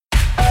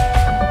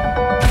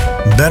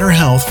better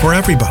health for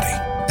everybody,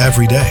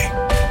 every day.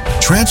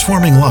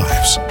 Transforming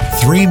lives,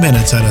 3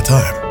 minutes at a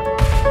time.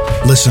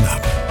 Listen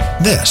up.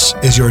 This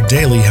is your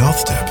daily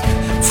health tip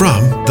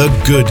from The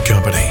Good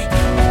Company.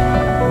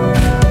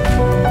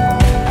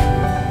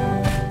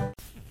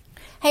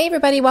 Hey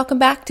everybody, welcome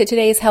back to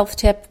today's health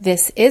tip.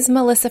 This is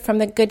Melissa from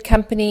The Good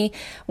Company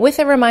with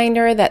a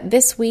reminder that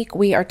this week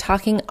we are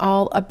talking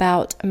all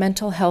about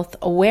mental health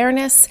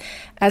awareness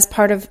as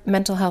part of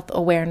Mental Health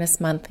Awareness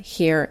Month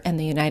here in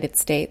the United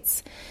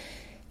States.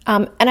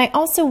 And I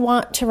also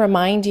want to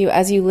remind you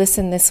as you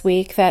listen this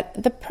week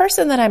that the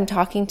person that I'm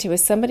talking to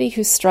is somebody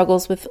who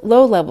struggles with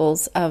low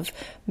levels of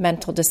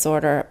mental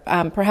disorder,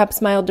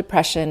 perhaps mild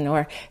depression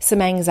or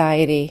some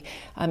anxiety,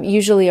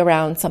 usually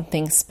around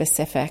something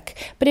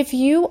specific. But if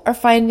you are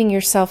finding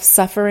yourself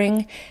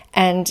suffering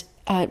and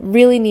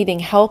really needing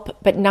help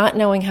but not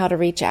knowing how to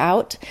reach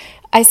out,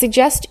 I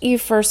suggest you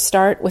first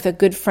start with a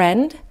good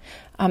friend.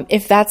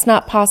 If that's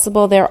not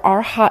possible, there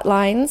are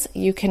hotlines.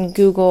 You can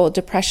Google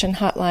depression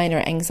hotline or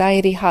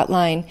anxiety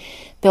hotline.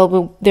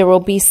 There will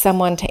be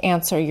someone to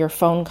answer your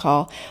phone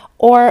call.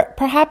 Or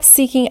perhaps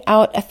seeking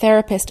out a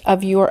therapist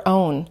of your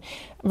own.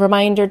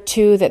 Reminder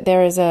too that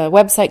there is a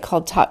website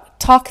called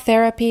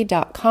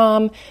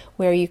talktherapy.com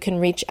where you can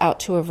reach out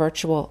to a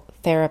virtual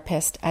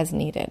therapist as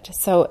needed.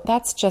 So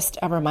that's just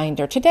a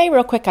reminder. Today,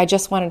 real quick, I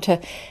just wanted to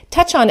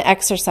touch on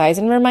exercise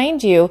and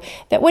remind you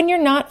that when you're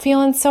not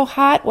feeling so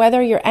hot,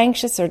 whether you're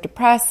anxious or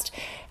depressed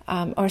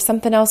or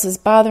something else is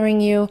bothering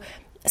you,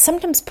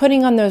 sometimes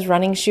putting on those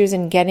running shoes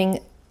and getting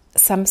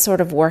some sort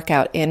of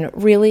workout in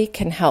really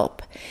can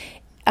help.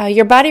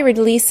 Your body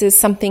releases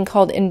something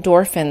called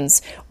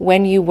endorphins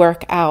when you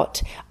work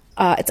out.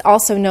 It's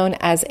also known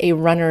as a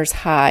runner's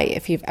high,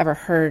 if you've ever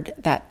heard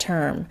that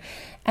term.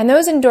 And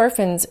those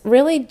endorphins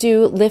really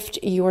do lift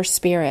your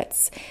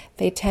spirits.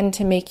 They tend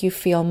to make you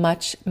feel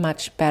much,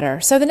 much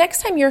better. So the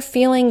next time you're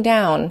feeling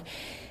down,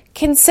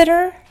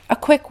 consider a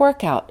quick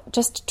workout.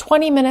 Just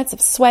 20 minutes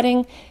of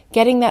sweating,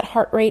 getting that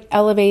heart rate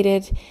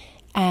elevated,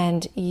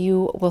 and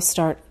you will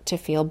start to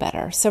feel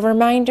better. So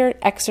reminder,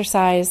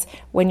 exercise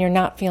when you're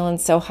not feeling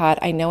so hot.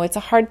 I know it's a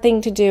hard thing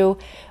to do,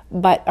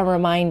 but a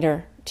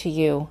reminder to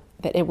you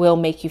that it will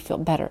make you feel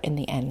better in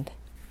the end.